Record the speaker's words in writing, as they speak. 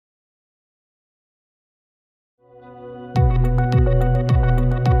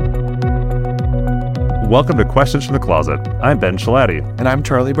welcome to Questions from the Closet. I'm Ben Shalati. And I'm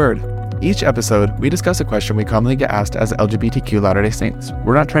Charlie Bird. Each episode, we discuss a question we commonly get asked as LGBTQ Latter-day Saints.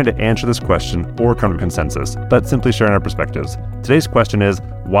 We're not trying to answer this question or come to consensus, but simply sharing our perspectives. Today's question is,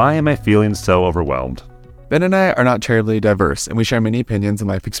 why am I feeling so overwhelmed? Ben and I are not terribly diverse, and we share many opinions and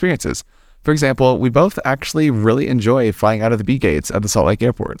life experiences. For example, we both actually really enjoy flying out of the B gates at the Salt Lake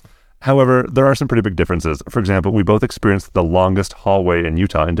Airport. However, there are some pretty big differences. For example, we both experienced the longest hallway in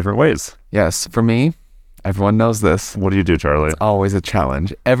Utah in different ways. Yes, for me, everyone knows this. What do you do, Charlie? It's always a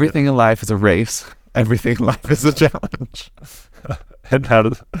challenge. Everything in life is a race. Everything in life is a challenge. And how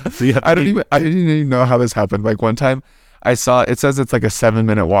did I didn't even know how this happened. Like one time I saw, it says it's like a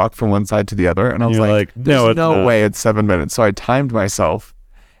 7-minute walk from one side to the other. And I was like, there's no way it's 7 minutes. So I timed myself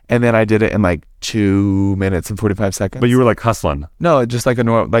and then I did it in like 2 minutes and 45 seconds. But you were like hustling. No, just like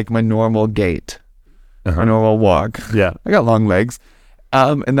my normal gait, a normal walk. Yeah. I got long legs.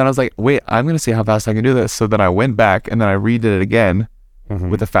 And then I was like, wait, I'm going to see how fast I can do this. So then I went back and then I redid it again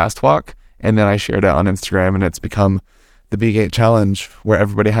with a fast walk. And then I shared it on Instagram and it's become the B-Gate Challenge, where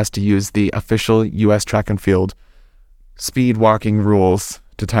everybody has to use the official U.S. track and field speed walking rules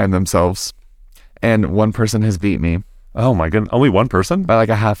to time themselves. And one person has beat me. Oh my goodness. Only one person? By like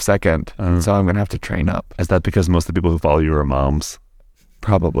a half second. So I'm going to have to train up. Is that because most of the people who follow you are moms?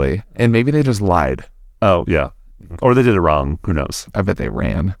 Probably. And maybe they just lied. Oh, yeah. Or they did it wrong. Who knows? I bet they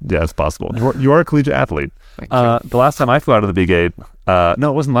ran. Yeah, it's possible. You are a collegiate athlete. The last time I flew out of the B-Gate, no,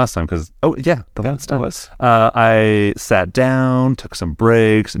 it wasn't last time because, the last time. Was. I sat down, took some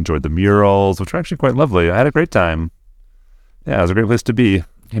breaks, enjoyed the murals, which were actually quite lovely. I had a great time. Yeah, it was a great place to be.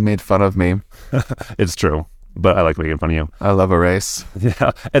 He made fun of me. It's true, but I like making fun of you. I love a race.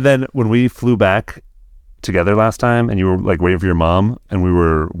 Yeah. And then when we flew back together last time and you were like waiting for your mom and we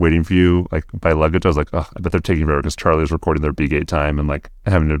were waiting for you like by luggage, I was like, oh, I bet they're taking forever because Charlie is recording their B-Gate time and like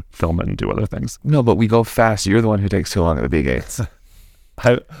having to film it and do other things. No, but we go fast. You're the one who takes too long at the B-Gates.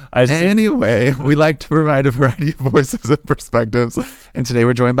 Anyway, we like to provide a variety of voices and perspectives. And today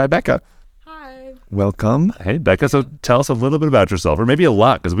we're joined by Becca. Hi. Welcome. Hey, Becca, so tell us a little bit about yourself, or maybe a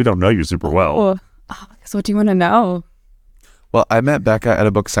lot because we don't know you super well. So what do you want to know? Well, I met Becca at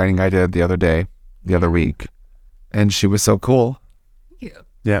a book signing I did the other week, and she was so cool. Thank you.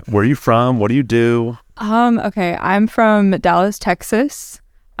 Yeah. Where are you from? What do you do? Okay, I'm from Dallas, Texas.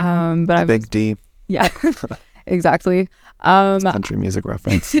 But I'm Big D. Yeah, exactly. Country music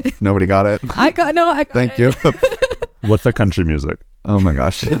reference. Nobody got it. I got Thank it. you. What's the country music? Oh my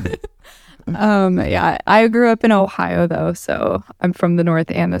gosh. Yeah, I grew up in Ohio though, so I'm from the North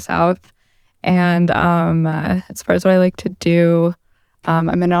and the South. And as far as what I like to do, I'm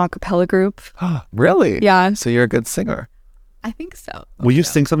in an a cappella group. Really? Yeah, So you're a good singer. I think so. Will you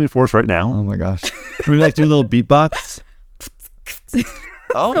sing something for us right now? Oh my gosh. Can we like do a little beatbox?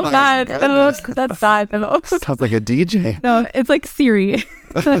 Oh So bad. That's bad. Sounds like a DJ. No, it's like Siri.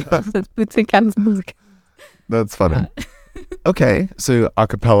 It's boots and cats music. That's funny. Okay, so a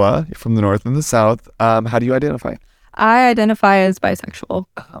cappella, you're from the North and the South. How do you identify? I identify as bisexual.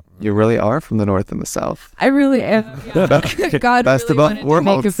 You really are from the North and the South. I really am. Yeah. God Best really of both wanted to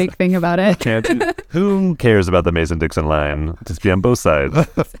worlds. make a big thing about it. Can't you? Who cares about the Mason-Dixon line? Just be on both sides.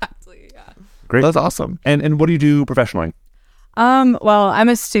 Exactly. Yeah. Great. That's awesome. And what do you do professionally? Well, I'm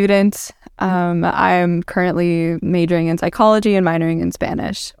a student. I'm currently majoring in psychology and minoring in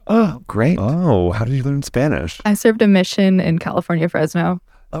Spanish. Oh, great. Oh, how did you learn Spanish? I served a mission in California, Fresno.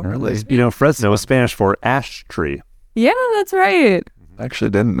 Oh, really? You know, Fresno is Spanish for ash tree. Yeah, that's right. I actually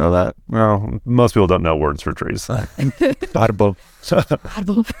didn't know that. Well, most people don't know words for trees. Árbol.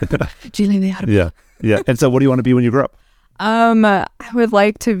 Chile de árbol. Yeah. Yeah. And so what do you want to be when you grow up? I would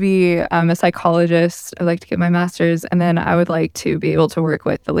like to be a psychologist. I'd like to get my master's, and then I would like to be able to work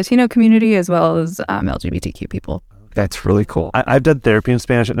with the Latino community as well as LGBTQ people. That's really cool. I've done therapy in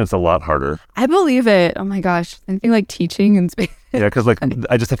Spanish and it's a lot harder. I believe it. Oh my gosh. Anything like teaching in Spanish. Yeah, because like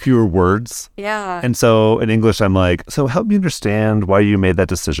I just have fewer words. Yeah. And so in English, I'm like, so help me understand why you made that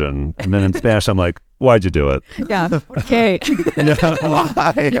decision. And then in Spanish, I'm like, why'd you do it? Yeah. Okay.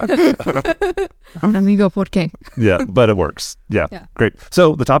 Amigo, ¿por qué? Yeah, but it works. Yeah, Yeah. Great.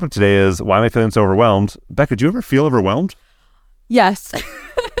 So the topic today is, why am I feeling so overwhelmed? Becca, do you ever feel overwhelmed? Yes.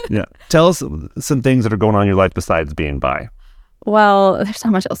 Yeah. Tell us some things that are going on in your life besides being bi. Well, there's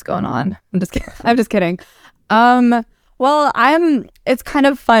not much else going on. I'm just kidding. Well, it's kind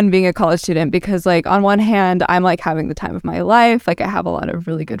of fun being a college student because like on one hand, I'm like having the time of my life. Like I have a lot of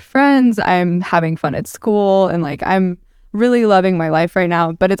really good friends. I'm having fun at school and like I'm really loving my life right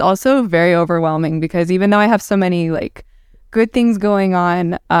now. But it's also very overwhelming because even though I have so many like good things going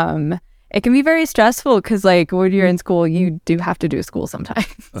on, it can be very stressful because like when you're in school, you do have to do school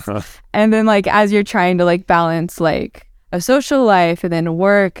sometimes. And then like as you're trying to like balance like a social life and then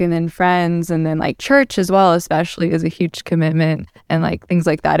work and then friends and then like church as well, especially, is a huge commitment and like things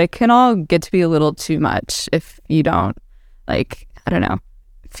like that. It can all get to be a little too much if you don't like, I don't know,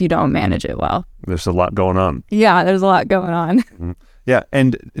 if you don't manage it well. There's a lot going on. Yeah, there's a lot going on. Yeah.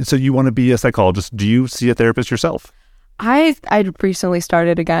 And so you want to be a psychologist. Do you see a therapist yourself? I recently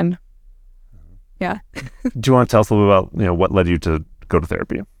started again. Yeah. Do you want to tell us a little about, what led you to go to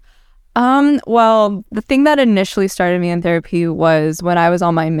therapy? Well, the thing that initially started me in therapy was when I was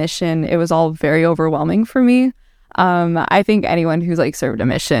on my mission. It was all very overwhelming for me. I think anyone who's like served a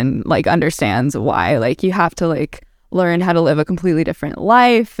mission like understands why. Like you have to like learn how to live a completely different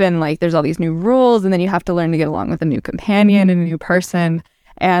life, and like there's all these new rules, and then you have to learn to get along with a new companion and a new person,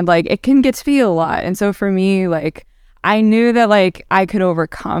 and like it can get to be a lot. And so for me, like I knew that like I could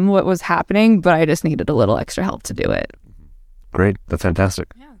overcome what was happening, but I just needed a little extra help to do it. Great. That's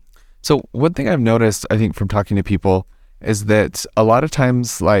fantastic. Yeah. So one thing I've noticed, I think, from talking to people is that a lot of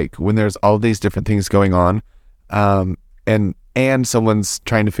times, like when there's all these different things going on, and someone's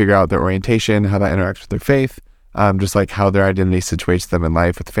trying to figure out their orientation, how that interacts with their faith, just like how their identity situates them in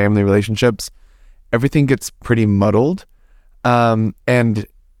life with family relationships, everything gets pretty muddled. And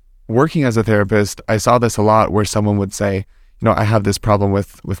working as a therapist, I saw this a lot where someone would say, I have this problem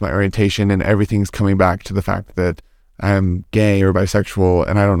with my orientation, and everything's coming back to the fact that I'm gay or bisexual,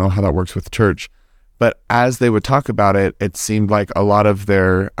 and I don't know how that works with church. But as they would talk about it, it seemed like a lot of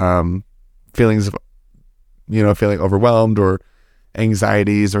their feelings of, feeling overwhelmed or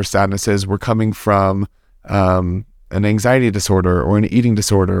anxieties or sadnesses were coming from an anxiety disorder or an eating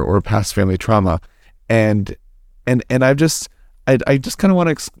disorder or past family trauma. And I just kind of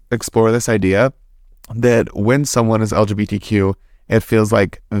want to explore this idea that when someone is LGBTQ, it feels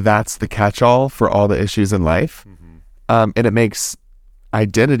like that's the catch-all for all the issues in life. And it makes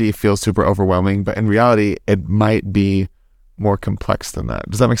identity feel super overwhelming, but in reality, it might be more complex than that.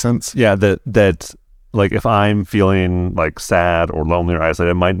 Does that make sense? Yeah, that like if I'm feeling like sad or lonely or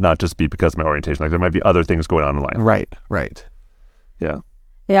isolated, it might not just be because of my orientation. Like there might be other things going on in life. Right. Yeah.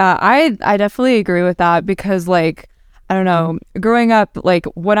 Yeah, I definitely agree with that because like, I don't know, growing up, like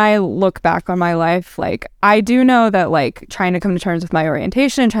when I look back on my life, like I do know that like trying to come to terms with my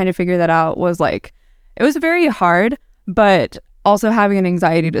orientation, trying to figure that out was like, it was very hard, but also having an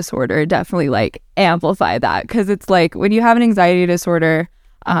anxiety disorder definitely like amplified that. Cause it's like when you have an anxiety disorder,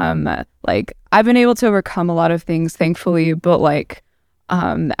 like I've been able to overcome a lot of things, thankfully, but like,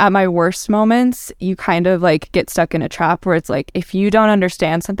 at my worst moments, you kind of like get stuck in a trap where it's like, if you don't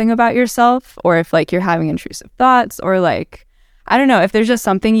understand something about yourself, or if like you're having intrusive thoughts, or like, I don't know, if there's just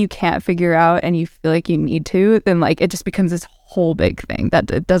something you can't figure out and you feel like you need to, then like it just becomes this whole big thing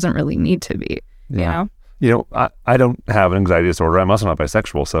that it doesn't really need to be, you know? I don't have an anxiety disorder. I'm also not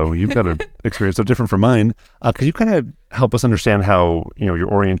bisexual, so you've got an experience so different from mine. Could you kind of help us understand how,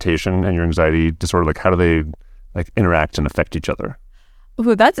 your orientation and your anxiety disorder, like how do they like interact and affect each other?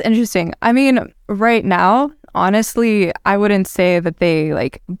 Ooh, that's interesting. I mean, right now, honestly, I wouldn't say that they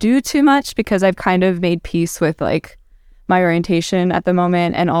like do too much because I've kind of made peace with like my orientation at the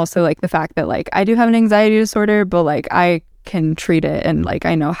moment, and also like the fact that like I do have an anxiety disorder, but like I can treat it and like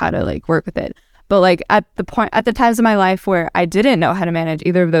I know how to like work with it. But like at the times of my life where I didn't know how to manage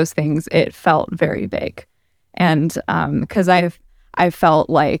either of those things, it felt very big. And because I felt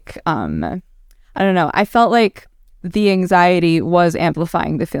like I don't know, I felt like the anxiety was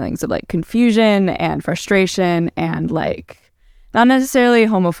amplifying the feelings of like confusion and frustration and like not necessarily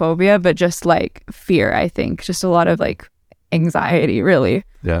homophobia, but just like fear, I think. Just a lot of like anxiety, really.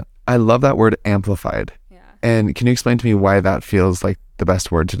 Yeah. I love that word amplified. Yeah. And can you explain to me why that feels like the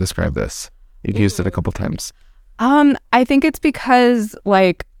best word to describe this? You've used it a couple times. I think it's because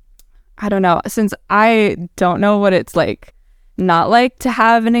like, I don't know, since I don't know what it's like not like to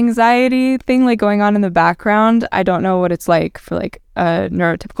have an anxiety thing like going on in the background. I don't know what it's like for like a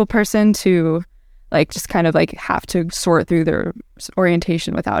neurotypical person to like just kind of like have to sort through their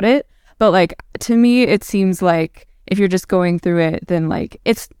orientation without it. But like to me, it seems like if you're just going through it, then like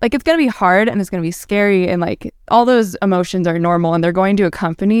it's gonna be hard and it's gonna be scary, and like all those emotions are normal and they're going to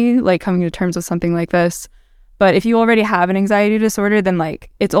accompany like coming to terms with something like this. But if you already have an anxiety disorder, then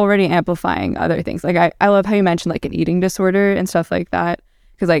like it's already amplifying other things. Like I love how you mentioned like an eating disorder and stuff like that.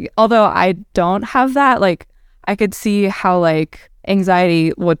 Because like although I don't have that, like I could see how like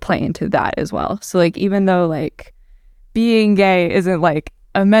anxiety would play into that as well. So like even though like being gay isn't like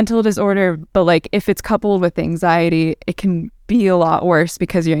a mental disorder, but like if it's coupled with anxiety, it can be a lot worse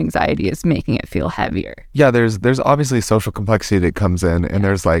because your anxiety is making it feel heavier. Yeah, there's obviously social complexity that comes in, and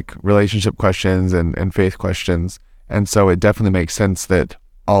there's like relationship questions and faith questions. And so it definitely makes sense that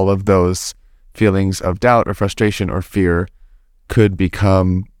all of those feelings of doubt or frustration or fear could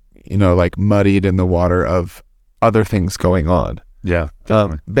become, like muddied in the water of other things going on. Yeah.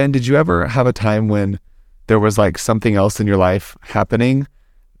 Ben, did you ever have a time when there was like something else in your life happening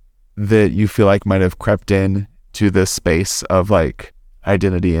that you feel like might have crept in to this space of like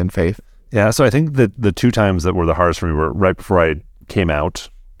identity and faith? Yeah. So I think that the 2 times that were the hardest for me were right before I came out.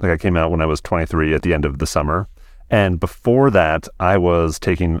 Like I came out when I was 23 at the end of the summer. And before that, I was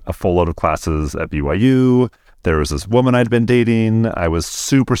taking a full load of classes at BYU. There was this woman I'd been dating. I was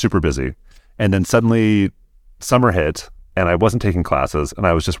super, super busy. And then suddenly summer hit and I wasn't taking classes and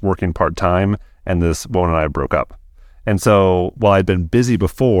I was just working part-time, and this woman and I broke up. And so while I'd been busy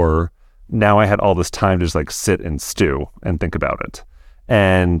before, now I had all this time to just like sit and stew and think about it.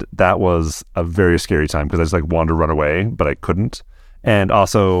 And that was a very scary time because I just like wanted to run away, but I couldn't. And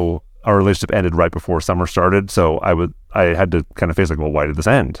also our relationship ended right before summer started. So I had to kind of face like, well, why did this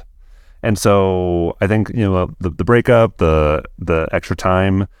end? And so I think, the breakup, the extra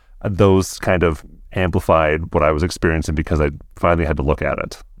time, those kind of amplified what I was experiencing because I finally had to look at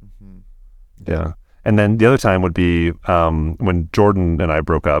it. Mm-hmm. Yeah. And then the other time would be when Jordan and I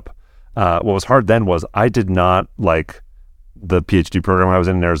broke up. What was hard then was I did not like the PhD program I was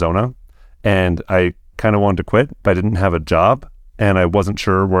in Arizona, and I kind of wanted to quit, but I didn't have a job and I wasn't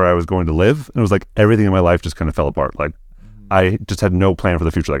sure where I was going to live. And it was like everything in my life just kind of fell apart. Like I just had no plan for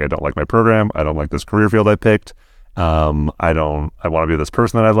the future. Like I don't like my program. I don't like this career field I picked. I want to be this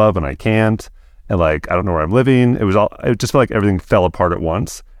person that I love and I can't. And like, I don't know where I'm living. It just felt like everything fell apart at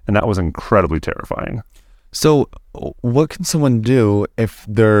once. And that was incredibly terrifying. So what can someone do if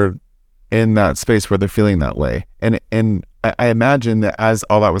they're in that space where they're feeling that way? And I imagine that as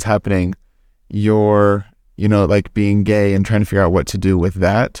all that was happening, your, like being gay and trying to figure out what to do with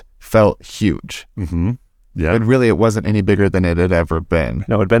that felt huge. Mm-hmm. Yeah. But really it wasn't any bigger than it had ever been.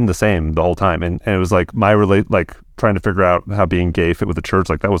 No, it'd been the same the whole time. And it was like trying to figure out how being gay fit with the church,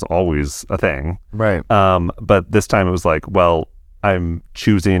 like that was always a thing. Right. But this time it was like, well, I'm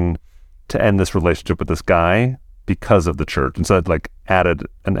choosing to end this relationship with this guy because of the church. And so it like added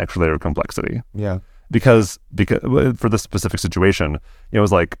an extra layer of complexity. Yeah. Because for this specific situation, it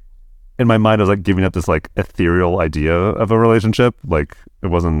was like, in my mind, I was like giving up this like ethereal idea of a relationship. Like it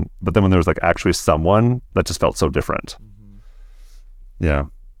wasn't, but then when there was like actually someone, that just felt so different. Mm-hmm. Yeah.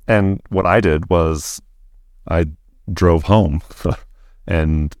 And what I did was I drove home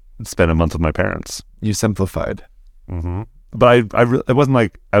and spent a month with my parents. You simplified. Mm-hmm. But it wasn't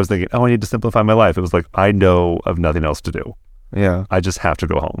like I was thinking, oh, I need to simplify my life. It was like, I know of nothing else to do. Yeah. I just have to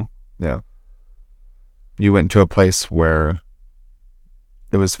go home. Yeah. You went to a place where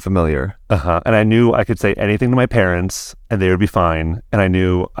it was familiar. And I knew I could say anything to my parents and they would be fine. And I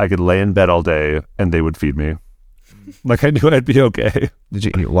knew I could lay in bed all day and they would feed me. Like I knew I'd be okay. Did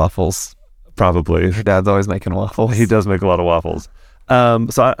you eat waffles? Probably. Your dad's always making waffles. He does make a lot of waffles. But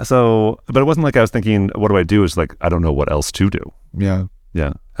it wasn't like I was thinking, what do I do? It's like, I don't know what else to do. Yeah.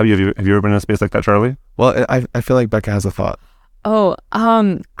 Yeah. Have you ever been in a space like that, Charlie? Well, I feel like Becca has a thought. Oh,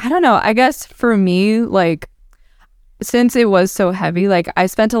 I don't know. I guess for me, like, since it was so heavy, like I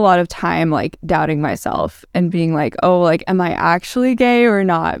spent a lot of time like doubting myself and being like, oh, like, am I actually gay or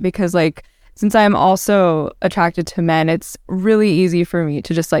not? Because like, since I'm also attracted to men, it's really easy for me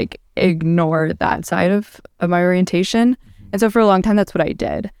to just like ignore that side of my orientation. Mm-hmm. And so for a long time, that's what I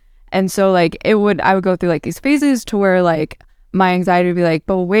did. And so like I would go through like these phases to where like my anxiety would be like,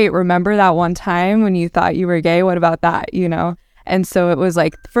 but wait, remember that one time when you thought you were gay? What about that? And so it was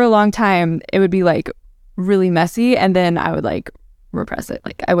like for a long time, it would be like really messy, and then I would like repress it.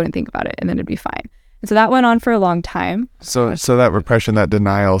 Like I wouldn't think about it, and then it'd be fine. And so that went on for a long time. So that repression, that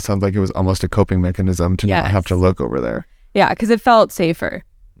denial sounds like it was almost a coping mechanism to not have to look over there. Yeah, because it felt safer,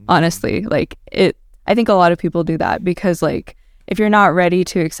 honestly. Like I think a lot of people do that because like if you're not ready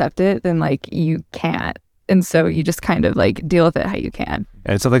to accept it, then like you can't. And so you just kind of like deal with it how you can.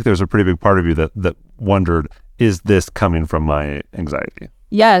 And it sounds like there's a pretty big part of you that wondered, is this coming from my anxiety?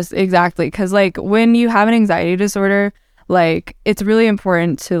 Yes, exactly. Because like when you have an anxiety disorder, like it's really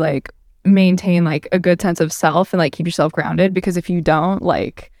important to like maintain like a good sense of self and like keep yourself grounded, because if you don't,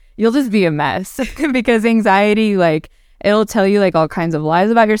 like you'll just be a mess. Because anxiety, like it'll tell you like all kinds of lies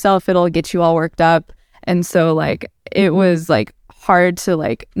about yourself. It'll get you all worked up. And so like it was like hard to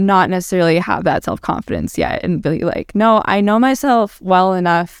like not necessarily have that self-confidence yet and be like, no, I know myself well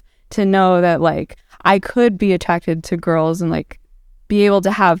enough to know that like I could be attracted to girls and like be able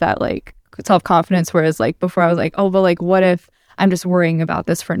to have that like self-confidence. Whereas like before I was like, oh, but like what if I'm just worrying about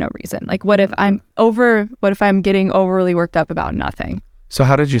this for no reason. Like, what if I'm getting overly worked up about nothing? So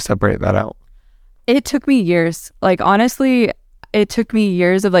how did you separate that out? It took me years. Like, honestly, it took me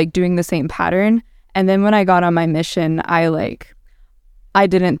years of like doing the same pattern. And then when I got on my mission, I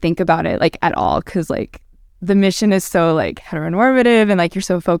didn't think about it like at all, because like the mission is so like heteronormative and like you're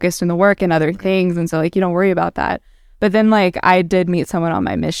so focused in the work and other things. And so like you don't worry about that. But then like I did meet someone on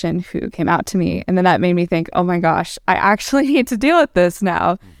my mission who came out to me, and then that made me think, oh my gosh, I actually need to deal with this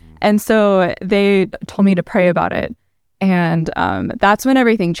now. And so they told me to pray about it. And that's when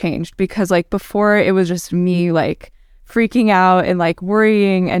everything changed, because like before it was just me like freaking out and like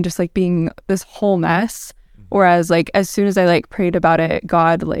worrying and just like being this whole mess. Whereas like as soon as I like prayed about it,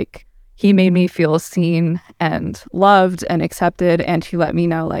 God, like he made me feel seen and loved and accepted, and he let me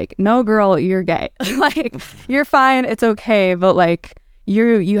know like, no girl, you're gay. Like you're fine, it's okay, but like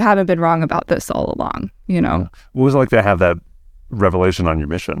you haven't been wrong about this all along, you know. What was it like to have that revelation on your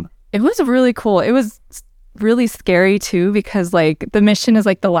mission? It was really cool. It was really scary too, because like the mission is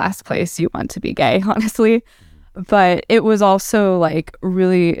like the last place you want to be gay, honestly. But it was also like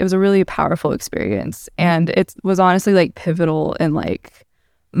it was a really powerful experience, and it was honestly like pivotal in like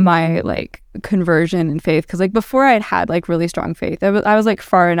my like conversion and faith, because like before I'd had like really strong faith. I was like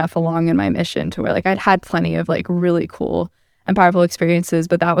far enough along in my mission to where like I'd had plenty of like really cool and powerful experiences,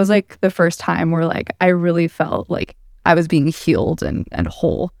 but that was like the first time where like I really felt like I was being healed and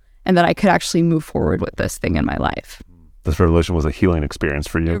whole, and that I could actually move forward with this thing in my life. This revelation was a healing experience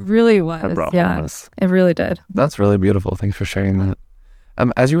for you. It really was. Yeah, it really did. That's really beautiful. Thanks for sharing that.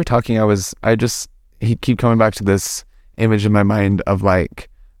 As you were talking, he keep coming back to this image in my mind of like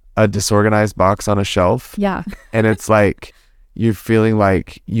a disorganized box on a shelf. Yeah. And it's like you're feeling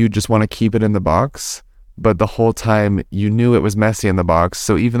like you just want to keep it in the box, but the whole time you knew it was messy in the box.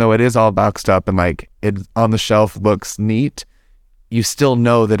 So even though it is all boxed up and like it on the shelf looks neat, you still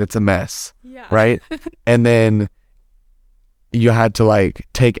know that it's a mess. Yeah. Right? And then you had to like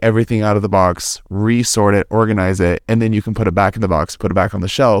take everything out of the box, resort it, organize it, and then you can put it back in the box, put it back on the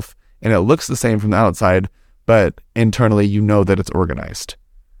shelf, and it looks the same from the outside, but internally you know that it's organized.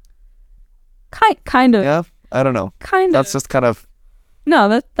 Kind of. Yeah, I don't know. Kind of. That's just kind of.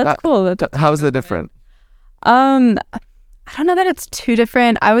 No, that's cool. How is it different? I don't know that it's too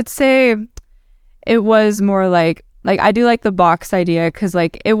different. I would say it was more like I do like the box idea, because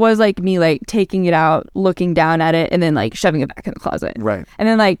like it was like me like taking it out, looking down at it, and then like shoving it back in the closet. Right. And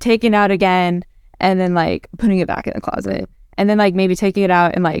then like taking it out again, and then like putting it back in the closet, and then like maybe taking it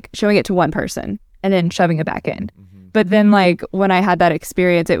out and like showing it to one person, and then shoving it back in. But then like when I had that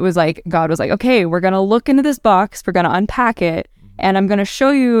experience, it was like God was like, okay, we're going to look into this box, we're going to unpack it, and I'm going to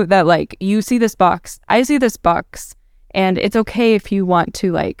show you that like you see this box, I see this box, and it's okay if you want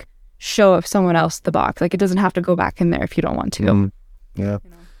to like show someone else the box. Like it doesn't have to go back in there if you don't want to. Yeah.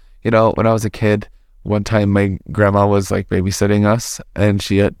 You know, when I was a kid, one time my grandma was like babysitting us, and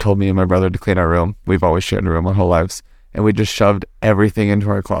she had told me and my brother to clean our room. We've always shared a room our whole lives. And we just shoved everything into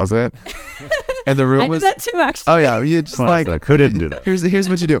our closet. And the room was... I did that too, actually. Oh, yeah. You just like... Who didn't do that? Here's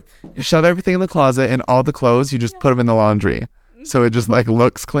what you do. You shove everything in the closet, and all the clothes, you just put them in the laundry. So it just like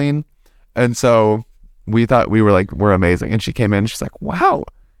looks clean. And so we thought we're amazing. And she came in, and she's like, wow,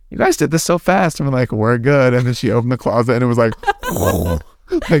 you guys did this so fast. And we're like, we're good. And then she opened the closet, and it was like...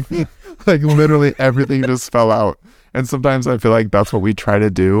 like literally everything just fell out. And sometimes I feel like that's what we try to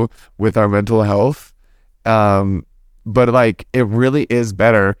do with our mental health. But like it really is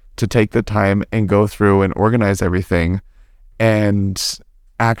better to take the time and go through and organize everything and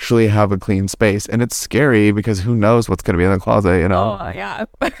actually have a clean space. And it's scary because who knows what's going to be in the closet, you know? Oh yeah.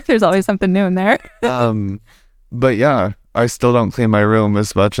 There's always something new in there. But yeah, I still don't clean my room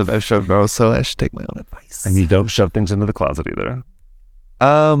as much as I should go, so I should take my own advice. And you don't shove things into the closet either.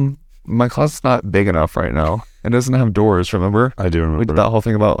 My closet's not big enough right now. It doesn't have doors, remember? I do remember. We did that whole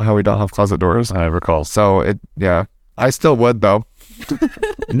thing about how we don't have closet doors. I recall. So yeah. I still would though.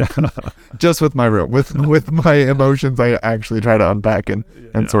 Just with my room, with my emotions, I actually try to unpack and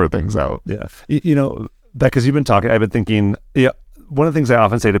sort things out. Yeah, you know that because you've been talking. I've been thinking. Yeah, one of the things I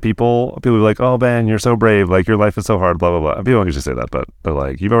often say to people are like, "Oh, Ben, you're so brave. Like your life is so hard." Blah blah blah. And people don't usually say that, but they're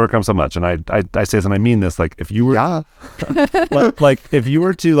like, "You've overcome so much." And I say this, and I mean this. Like if you were, like if you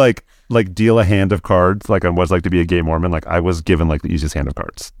were to like deal a hand of cards, like on what's like to be a gay Mormon, like I was given like the easiest hand of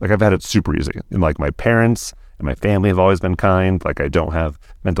cards. Like I've had it super easy, and like my parents and my family have always been kind. Like I don't have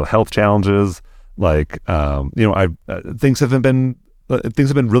mental health challenges. Like things have been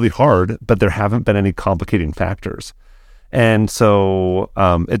really hard, but there haven't been any complicating factors. And so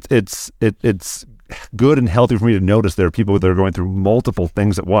it's good and healthy for me to notice there are people that are going through multiple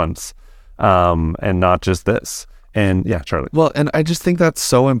things at once, and not just this. And yeah, Charlie. Well, and I just think that's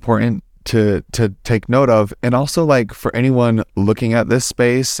so important to take note of. And also, like, for anyone looking at this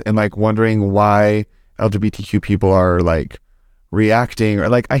space and like wondering why LGBTQ people are like reacting, or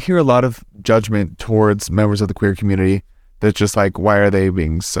like I hear a lot of judgment towards members of the queer community that's just like, why are they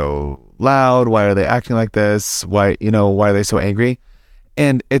being so loud? Why are they acting like this? Why are they so angry?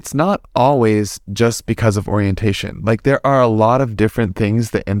 And it's not always just because of orientation. Like, there are a lot of different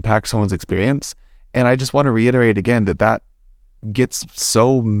things that impact someone's experience. And I just want to reiterate again that gets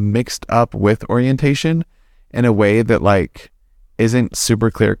so mixed up with orientation in a way that like isn't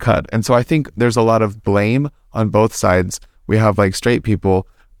super clear cut. And so I think there's a lot of blame on both sides. We have like straight people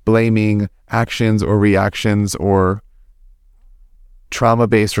blaming actions or reactions or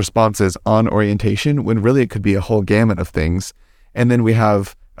trauma-based responses on orientation, when really it could be a whole gamut of things. And then we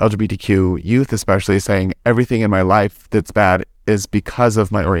have LGBTQ youth especially saying everything in my life that's bad is because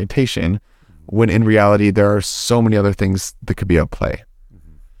of my orientation, when in reality there are so many other things that could be at play.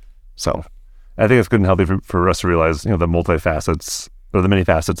 So I think it's good and healthy for us to realize, the multifacets, or the many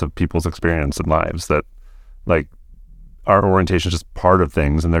facets of people's experience and lives, that like our orientation is just part of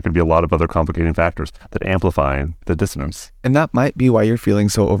things, and there could be a lot of other complicating factors that amplify the dissonance. And that might be why you're feeling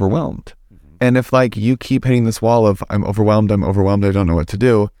so overwhelmed. And if like you keep hitting this wall of I'm overwhelmed, I don't know what to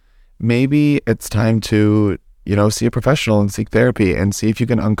do, maybe it's time to, see a professional and seek therapy and see if you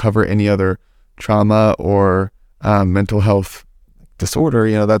can uncover any other trauma or mental health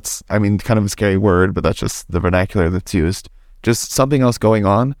disorder. That's, kind of a scary word, but that's just the vernacular that's used. Just something else going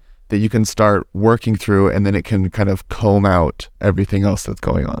on that you can start working through, and then it can kind of comb out everything else that's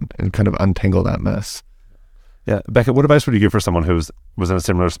going on and kind of untangle that mess. Yeah, Becca, what advice would you give for someone who was in a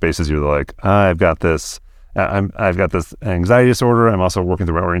similar space as you? They're like, I've got this anxiety disorder. I'm also working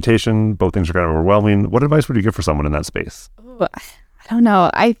through my orientation. Both things are kind of overwhelming. What advice would you give for someone in that space? I don't know.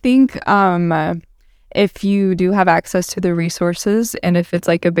 I think if you do have access to the resources, and if it's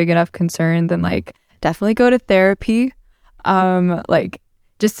like a big enough concern, then like definitely go to therapy. Like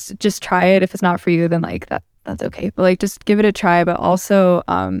just try it. If it's not for you, then like that's okay. But like just give it a try. But also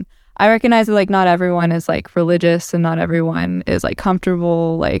I recognize that like not everyone is like religious, and not everyone is like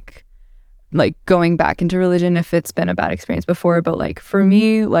comfortable like going back into religion if it's been a bad experience before. But like for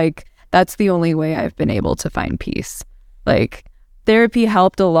me, like that's the only way I've been able to find peace. Like therapy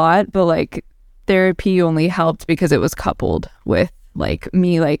helped a lot, but like therapy only helped because it was coupled with like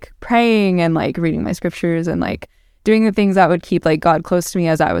me like praying and like reading my scriptures and like doing the things that would keep like God close to me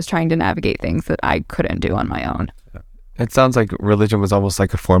as I was trying to navigate things that I couldn't do on my own. It sounds like religion was almost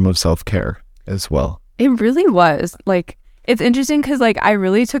like a form of self-care as well. It really was. Like, it's interesting because like I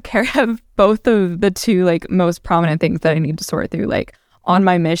really took care of both of the two like most prominent things that I need to sort through, like on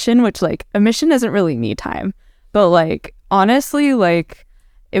my mission, which like a mission isn't really me time, but like honestly, like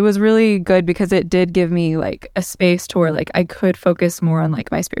it was really good because it did give me like a space to where like I could focus more on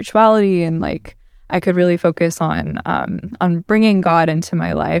like my spirituality, and like I could really focus on bringing God into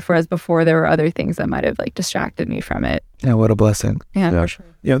my life, whereas before there were other things that might have like distracted me from it. Yeah, what a blessing. Yeah, for sure.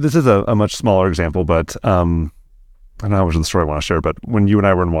 Yeah, this is a much smaller example, but I don't know how much of the story I want to share, but when you and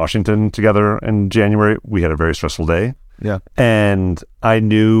I were in Washington together in January, we had a very stressful day. Yeah. And I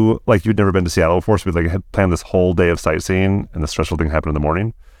knew, like, you'd never been to Seattle before, so we had planned this whole day of sightseeing, and the stressful thing happened in the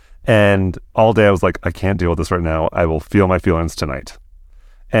morning. And all day I was like, I can't deal with this right now. I will feel my feelings tonight.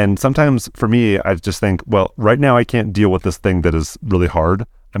 And sometimes for me, I just think, well, right now I can't deal with this thing that is really hard.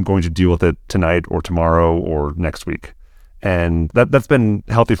 I'm going to deal with it tonight or tomorrow or next week. And that's been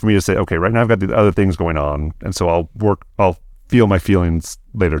healthy for me to say, okay, right now I've got the other things going on, and so I'll feel my feelings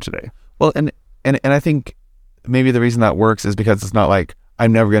later today. Well, and I think maybe the reason that works is because it's not like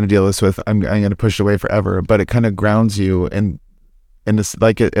I'm never going to deal this with, I'm going to push it away forever, but it kind of grounds you, and it's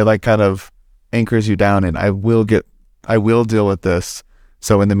like it like kind of anchors you down, and I will deal with this.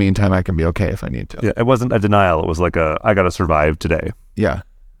 So in the meantime, I can be okay if I need to. Yeah, it wasn't a denial. It was like I got to survive today. Yeah.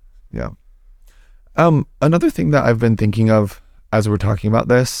 Yeah. Another thing that I've been thinking of as we're talking about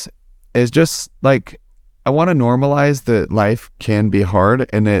this is just like, I want to normalize that life can be hard,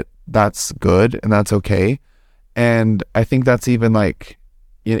 and that's good and that's okay. And I think that's even like,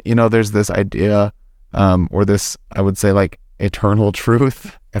 there's this idea, or this, I would say like eternal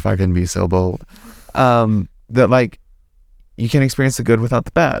truth, if I can be so bold, that like, you can experience the good without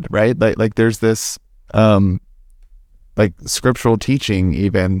the bad, right? Like there's this, like scriptural teaching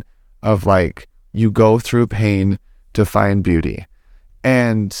even of like, you go through pain to find beauty.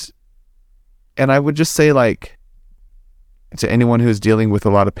 And I would just say, like, to anyone who's dealing with a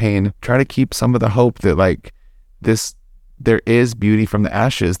lot of pain, try to keep some of the hope that like there is beauty from the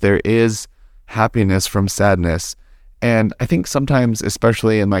ashes. There is happiness from sadness. And I think sometimes,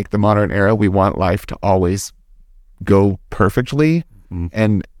 especially in like the modern era, we want life to always go perfectly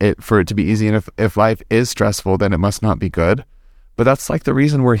and for it to be easy. And if life is stressful, then it must not be good. But that's like the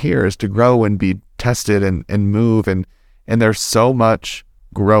reason we're here, is to grow and be tested and move. And there's so much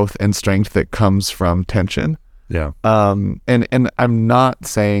growth and strength that comes from tension. Yeah. And I'm not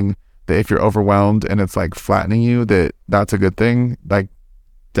saying that if you're overwhelmed and it's like flattening you, that's a good thing. Like,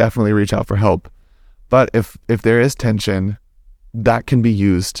 definitely reach out for help. But if there is tension, that can be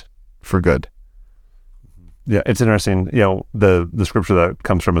used for good. Yeah, it's interesting. The scripture that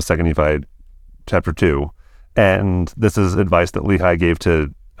comes from 2 Nephi chapter 2, and this is advice that Lehi gave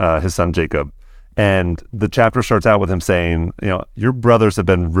to his son Jacob. And the chapter starts out with him saying, your brothers have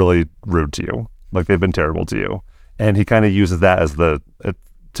been really rude to you. Like, they've been terrible to you. And he kind of uses that as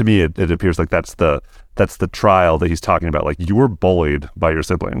to me, it appears like that's the trial that he's talking about. Like, you were bullied by your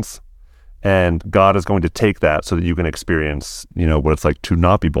siblings, and God is going to take that so that you can experience, what it's like to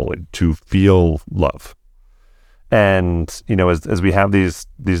not be bullied, to feel love. And, as we have these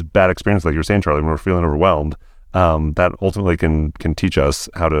bad experiences, like you were saying, Charlie, when we're feeling overwhelmed, that ultimately can teach us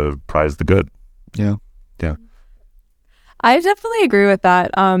how to prize the good. Yeah. Yeah. I definitely agree with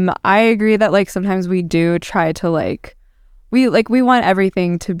that. I agree that like sometimes we do try to we want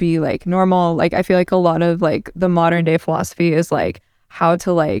everything to be like normal. Like, I feel like a lot of like the modern day philosophy is like how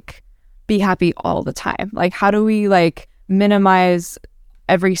to like be happy all the time. Like, how do we like minimize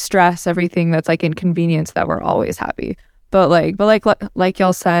every stress, everything that's like inconvenience, that we're always happy. But like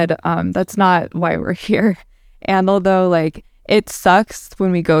y'all said, that's not why we're here. And although like it sucks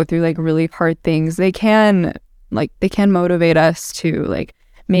when we go through like really hard things, they can motivate us to like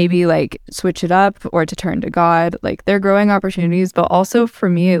maybe like switch it up or to turn to God. Like, they're growing opportunities, but also for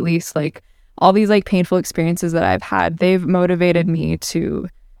me at least, like all these like painful experiences that I've had, they've motivated me to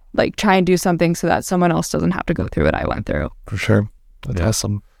like try and do something so that someone else doesn't have to go through what I went through. For sure. That's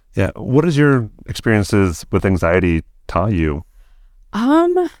awesome. Yeah. What has your experiences with anxiety taught you?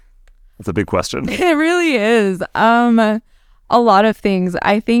 That's a big question. It really is. A lot of things.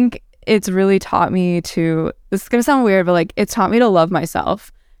 I think it's really taught me to, this is going to sound weird, but like it's taught me to love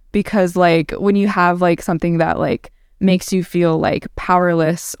myself, because like when you have like something that like makes you feel like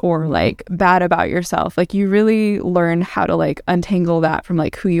powerless or like bad about yourself, like you really learn how to like untangle that from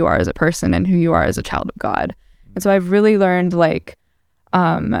like who you are as a person and who you are as a child of God. And so I've really learned like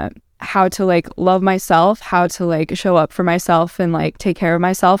how to like love myself, how to like show up for myself and like take care of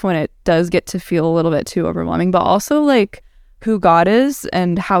myself when it does get to feel a little bit too overwhelming, but also like who God is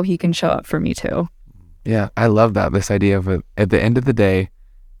and how he can show up for me too. Yeah, I love that. This idea of at the end of the day,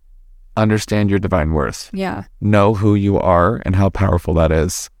 understand your divine worth. Yeah. Know who you are and how powerful that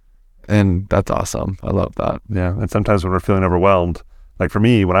is. And that's awesome. I love that. Yeah. And sometimes when we're feeling overwhelmed, like for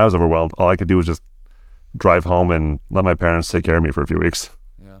me, when I was overwhelmed, all I could do was just drive home and let my parents take care of me for a few weeks.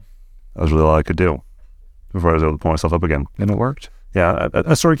 Yeah. That was really all I could do before I was able to pull myself up again. And it worked. Yeah.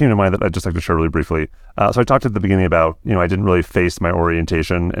 A story came to mind that I'd just like to share really briefly. So I talked at the beginning about, I didn't really face my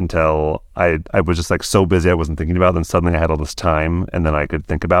orientation until I was just like so busy I wasn't thinking about it. Then suddenly I had all this time and then I could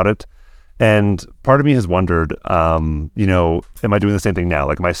think about it. And part of me has wondered, am I doing the same thing now?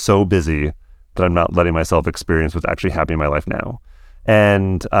 Like, am I so busy that I'm not letting myself experience what's actually happening in my life now?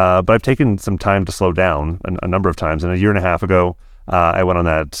 And but I've taken some time to slow down a number of times. And a year and a half ago, I went on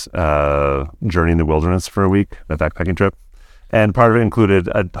that journey in the wilderness for a week, that backpacking trip. And part of it included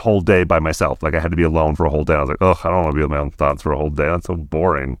a whole day by myself. Like, I had to be alone for a whole day. I was like, oh, I don't want to be with my own thoughts for a whole day. That's so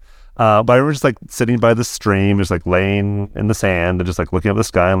boring. But I remember just like sitting by the stream, just like laying in the sand and just like looking up at the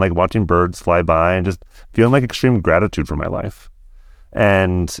sky and like watching birds fly by and just feeling like extreme gratitude for my life.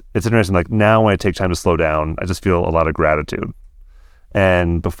 And it's interesting, like now when I take time to slow down, I just feel a lot of gratitude.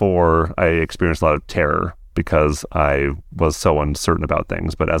 And before, I experienced a lot of terror because I was so uncertain about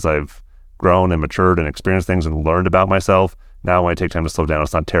things. But as I've grown and matured and experienced things and learned about myself, now when I take time to slow down,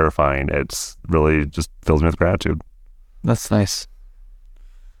 it's not terrifying. It's really just fills me with gratitude. That's nice.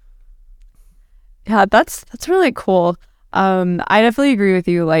 Yeah, that's really cool. I definitely agree with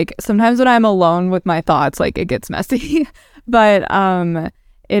you. Like sometimes when I'm alone with my thoughts, like it gets messy, but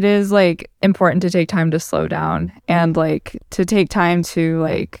it is like important to take time to slow down and like to take time to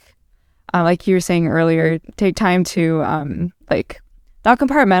like you were saying earlier, take time to like not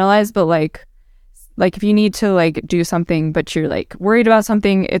compartmentalize, but like if you need to like do something, but you're like worried about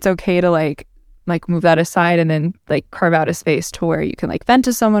something, it's okay to like move that aside and then like carve out a space to where you can like vent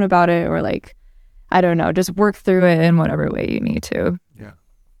to someone about it or like, I don't know, just work through it in whatever way you need to.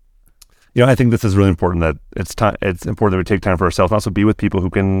 Yeah. I think this is really important that it's important that we take time for ourselves and also be with people who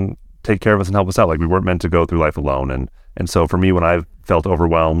can take care of us and help us out. Like we weren't meant to go through life alone. And so for me, when I've felt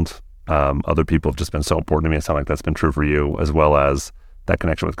overwhelmed, other people have just been so important to me. It sounds like that's been true for you as well as that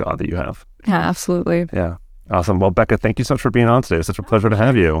connection with God that you have. Yeah, absolutely. Yeah. Awesome. Well, Becca, thank you so much for being on today. It's such a pleasure to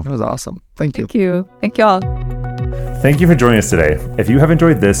have you. It was awesome. Thank you. Thank you. Thank you all. Thank you for joining us today. If you have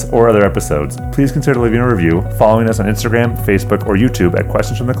enjoyed this or other episodes, please consider leaving a review, following us on Instagram, Facebook, or YouTube at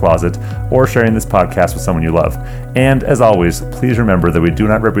Questions from the Closet, or sharing this podcast with someone you love. And as always, please remember that we do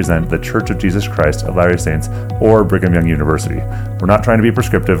not represent the Church of Jesus Christ of Latter-day Saints or Brigham Young University. We're not trying to be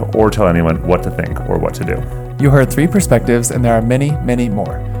prescriptive or tell anyone what to think or what to do. You heard 3 perspectives, and there are many, many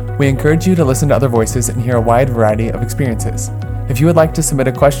more. We encourage you to listen to other voices and hear a wide variety of experiences. If you would like to submit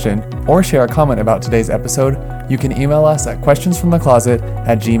a question or share a comment about today's episode, you can email us at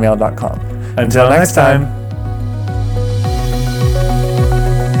questionsfromthecloset@gmail.com. Until next time.